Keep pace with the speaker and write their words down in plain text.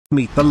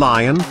Meet the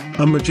lion,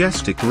 a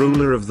majestic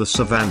ruler of the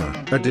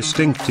savannah. A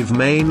distinctive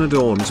mane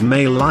adorns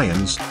male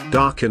lions,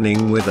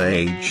 darkening with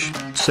age,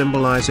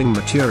 symbolizing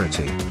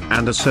maturity,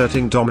 and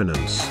asserting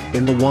dominance.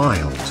 In the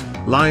wild,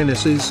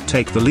 lionesses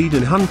take the lead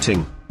in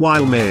hunting,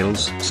 while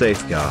males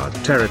safeguard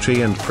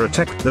territory and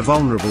protect the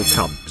vulnerable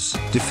cubs.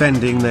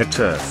 Defending their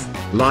turf,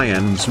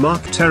 lions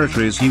mark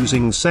territories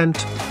using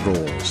scent,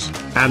 roars,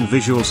 and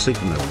visual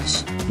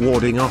signals,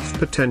 warding off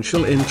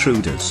potential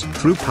intruders.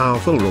 Through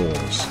powerful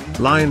roars,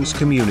 lions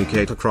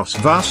communicate across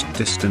vast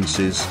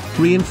distances,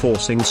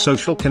 reinforcing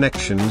social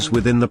connections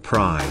within the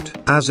pride.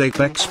 As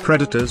apex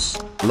predators,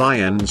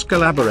 lions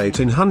collaborate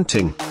in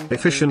hunting,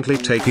 efficiently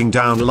taking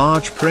down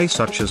large prey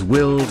such as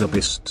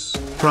wildebeests.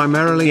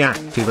 Primarily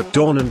active at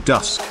dawn and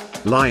dusk,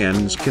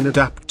 lions can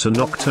adapt to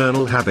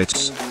nocturnal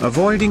habits,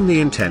 avoiding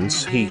the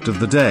intense heat of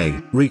the day.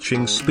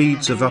 Reaching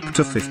speeds of up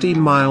to 15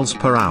 miles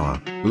per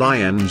hour,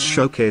 lions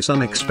showcase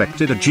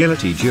unexpected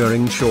agility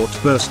during short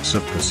bursts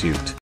of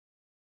pursuit.